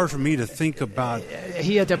it's hard for me to think about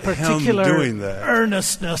he had a particular him doing that.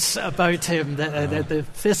 Earnestness about him. The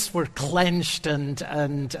fists were clenched and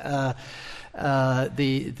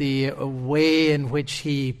the way in which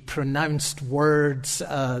he pronounced words,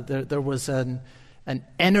 there was an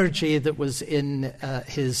energy that was in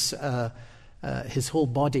his whole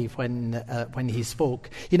body when he spoke.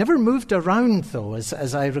 He never moved around, though,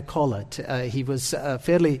 as I recall it. He was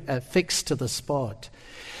fairly fixed to the spot.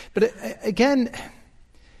 But again,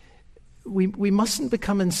 we mustn't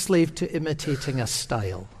become enslaved to imitating a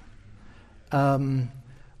style.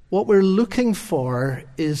 What we're looking for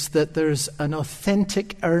is that there's an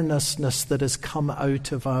authentic earnestness that has come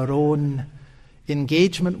out of our own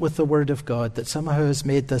engagement with the Word of God that somehow has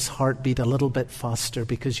made this heart beat a little bit faster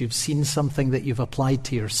because you've seen something that you've applied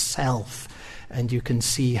to yourself and you can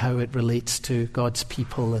see how it relates to God's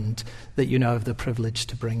people and that you now have the privilege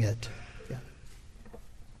to bring it. Yeah.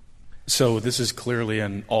 So this is clearly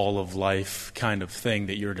an all-of-life kind of thing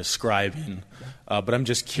that you're describing, but I'm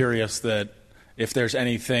just curious that if there's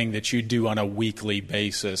anything that you do on a weekly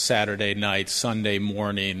basis, Saturday night, Sunday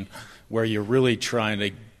morning, where you're really trying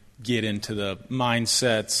to get into the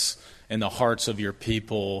mindsets and the hearts of your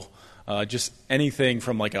people, just anything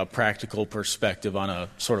from like a practical perspective on a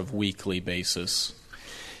sort of weekly basis.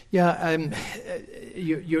 Yeah,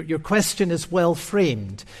 your question is well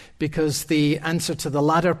framed because the answer to the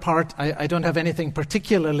latter part, I don't have anything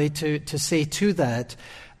particularly to say to that.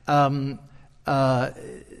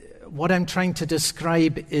 What I'm trying to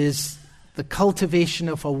describe is the cultivation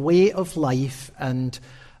of a way of life and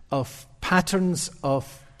of patterns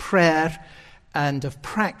of prayer and of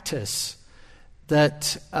practice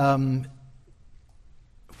that,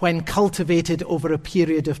 when cultivated over a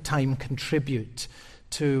period of time, contribute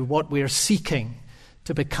to what we're seeking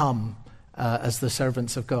to become as the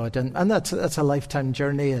servants of God. And that's a lifetime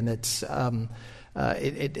journey, and it's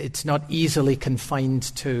not easily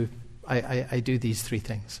confined to, I do these 3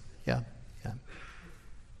 things. Yeah.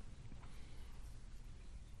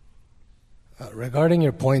 Regarding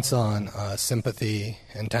your points on sympathy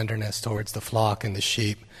and tenderness towards the flock and the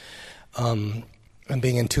sheep, and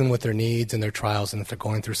being in tune with their needs and their trials, and if they're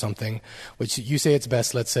going through something, which you say it's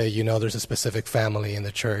best, let's say, there's a specific family in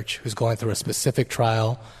the church who's going through a specific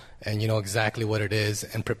trial, and you know exactly what it is,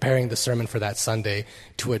 and preparing the sermon for that Sunday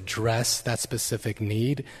to address that specific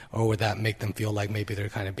need, or would that make them feel like maybe they're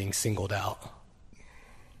kind of being singled out?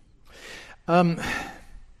 I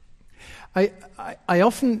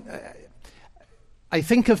often... I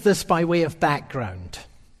think of this by way of background.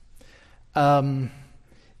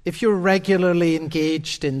 If you're regularly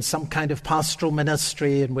engaged in some kind of pastoral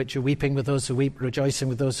ministry in which you're weeping with those who weep, rejoicing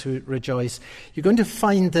with those who rejoice, you're going to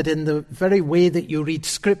find that in the very way that you read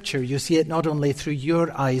Scripture, you see it not only through your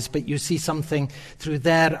eyes, but you see something through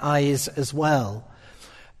their eyes as well.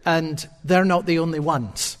 And they're not the only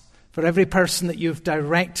ones. For every person that you've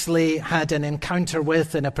directly had an encounter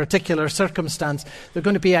with in a particular circumstance, there are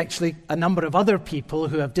going to be actually a number of other people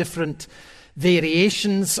who have different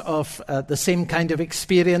variations of the same kind of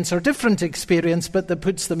experience or different experience, but that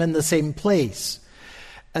puts them in the same place.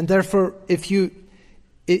 And therefore, if you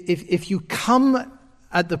come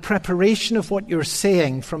at the preparation of what you're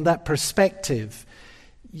saying from that perspective,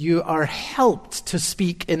 you are helped to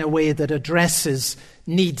speak in a way that addresses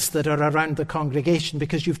needs that are around the congregation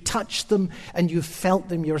because you've touched them and you've felt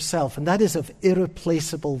them yourself, and that is of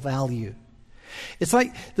irreplaceable value. It's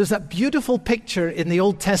like there's that beautiful picture in the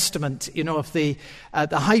Old Testament, of the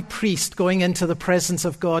high priest going into the presence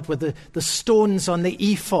of God with the stones on the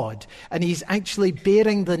ephod, and he's actually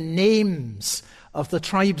bearing the names of the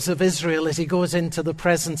tribes of Israel as he goes into the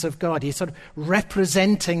presence of God. He's sort of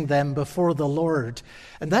representing them before the Lord.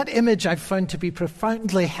 And that image I've found to be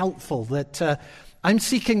profoundly helpful, that I'm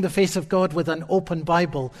seeking the face of God with an open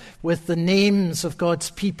Bible, with the names of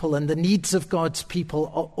God's people and the needs of God's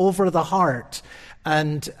people over the heart.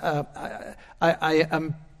 And I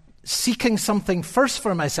am seeking something first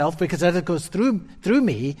for myself, because as it goes through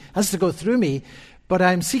me, has to go through me, but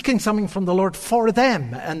I'm seeking something from the Lord for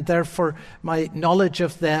them, and therefore my knowledge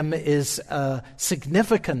of them is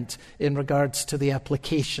significant in regards to the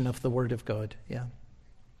application of the Word of God. Yeah.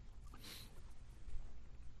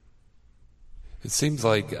 It seems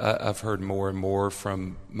like I've heard more and more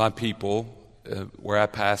from my people, where I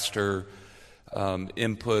pastor,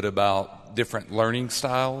 input about different learning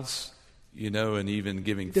styles, and even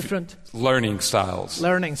giving different learning styles.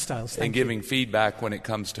 And giving feedback when it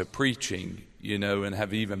comes to preaching, and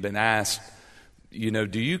have even been asked,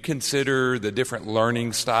 do you consider the different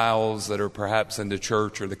learning styles that are perhaps in the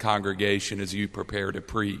church or the congregation as you prepare to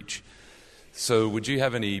preach? So would you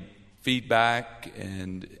have any feedback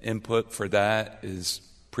and input for that? Is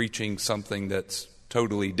preaching something that's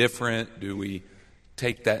totally different? Do we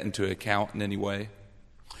take that into account in any way?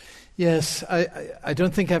 Yes, I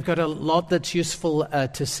don't think I've got a lot that's useful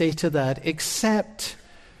to say to that, except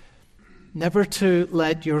never to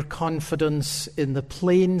let your confidence in the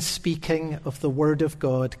plain speaking of the Word of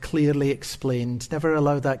God clearly explained, never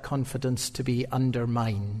allow that confidence to be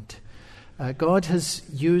undermined. God has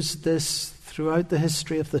used this throughout the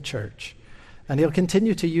history of the church, and He'll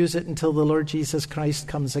continue to use it until the Lord Jesus Christ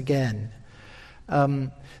comes again.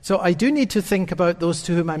 So I do need to think about those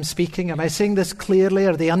to whom I'm speaking. Am I saying this clearly?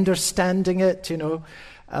 Are they understanding it?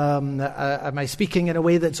 Am I speaking in a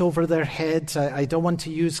way that's over their heads? I don't want to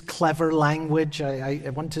use clever language. I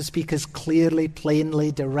want to speak as clearly,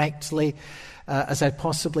 plainly, directly as I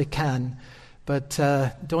possibly can. But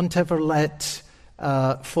don't ever let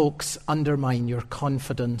folks undermine your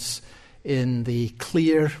confidence in the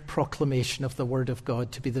clear proclamation of the Word of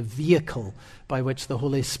God to be the vehicle by which the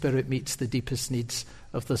Holy Spirit meets the deepest needs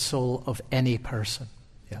of the soul of any person.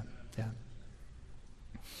 Yeah.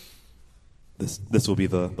 This will be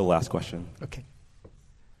the last question. Okay.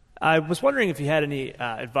 I was wondering if you had any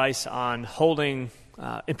advice on holding,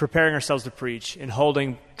 in preparing ourselves to preach, in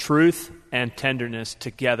holding truth and tenderness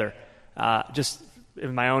together. Just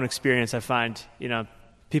in my own experience, I find,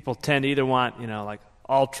 people tend to either want, like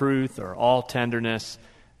all truth or all tenderness.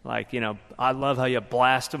 Like, I love how you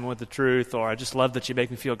blast them with the truth, or I just love that you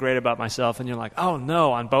make me feel great about myself. And you're like, oh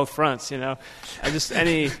no, on both fronts, And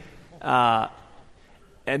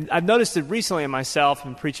I've noticed it recently in myself. I've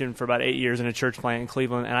been preaching for about 8 years in a church plant in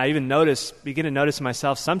Cleveland, and I even begin to notice in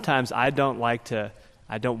myself, sometimes I don't want to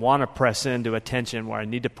press into a tension where I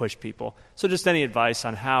need to push people. So just any advice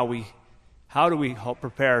on how do we help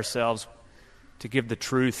prepare ourselves to give the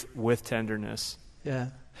truth with tenderness? Yeah.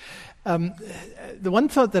 The one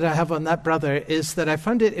thought that I have on that, brother, is that I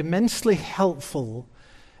found it immensely helpful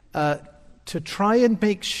to try and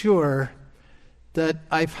make sure that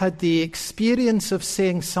I've had the experience of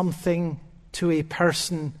saying something to a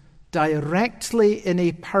person directly in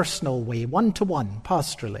a personal way, one-to-one,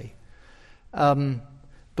 pastorally,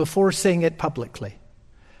 before saying it publicly.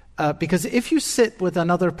 Because if you sit with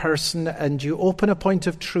another person and you open a point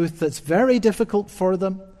of truth that's very difficult for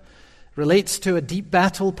them, relates to a deep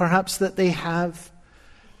battle perhaps that they have,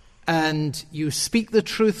 and you speak the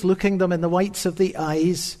truth looking them in the whites of the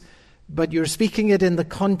eyes, but you're speaking it in the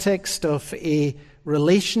context of a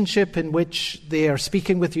relationship in which they are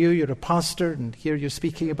speaking with you, you're a pastor, and here you're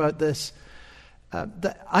speaking about this.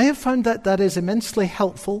 I have found that is immensely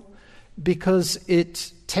helpful, because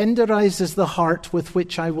it tenderizes the heart with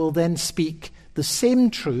which I will then speak the same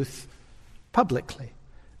truth publicly.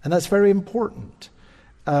 And that's very important.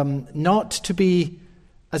 Not to be,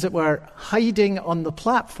 as it were, hiding on the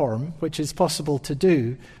platform, which is possible to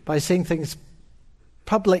do by saying things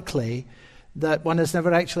publicly that one has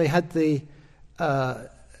never actually had the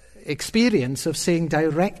experience of saying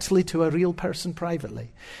directly to a real person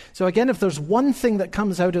privately. So again, if there's one thing that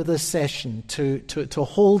comes out of this session to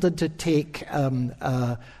hold and to take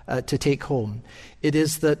home, it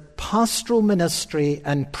is that pastoral ministry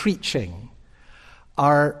and preaching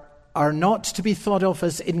are not to be thought of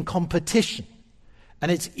as in competition.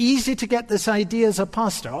 And it's easy to get this idea as a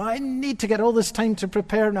pastor, I need to get all this time to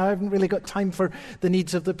prepare, now I haven't really got time for the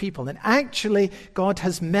needs of the people. And actually, God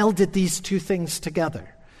has melded these two things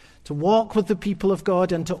together. to walk with the people of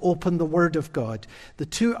God and to open the Word of God. The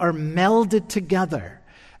two are melded together,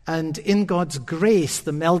 and in God's grace,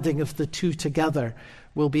 the melding of the two together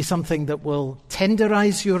will be something that will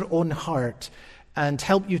tenderize your own heart and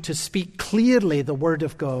help you to speak clearly the Word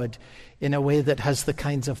of God in a way that has the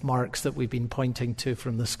kinds of marks that we've been pointing to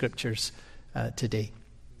from the Scriptures today.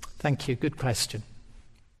 Thank you. Good question.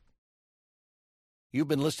 You've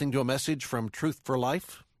been listening to a message from Truth for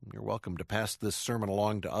Life. You're welcome to pass this sermon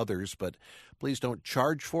along to others, but please don't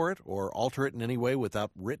charge for it or alter it in any way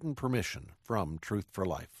without written permission from Truth for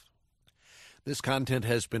Life. This content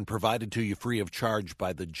has been provided to you free of charge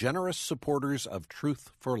by the generous supporters of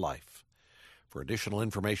Truth for Life. For additional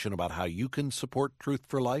information about how you can support Truth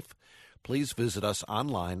for Life, please visit us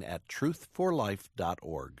online at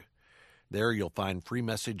truthforlife.org. There you'll find free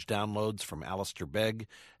message downloads from Alistair Begg,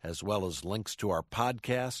 as well as links to our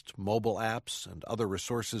podcast, mobile apps, and other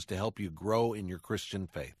resources to help you grow in your Christian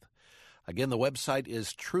faith. Again, the website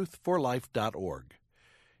is truthforlife.org.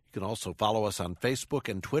 You can also follow us on Facebook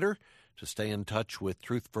and Twitter to stay in touch with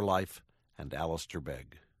Truth for Life and Alistair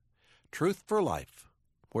Begg. Truth for Life,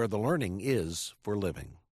 where the learning is for living.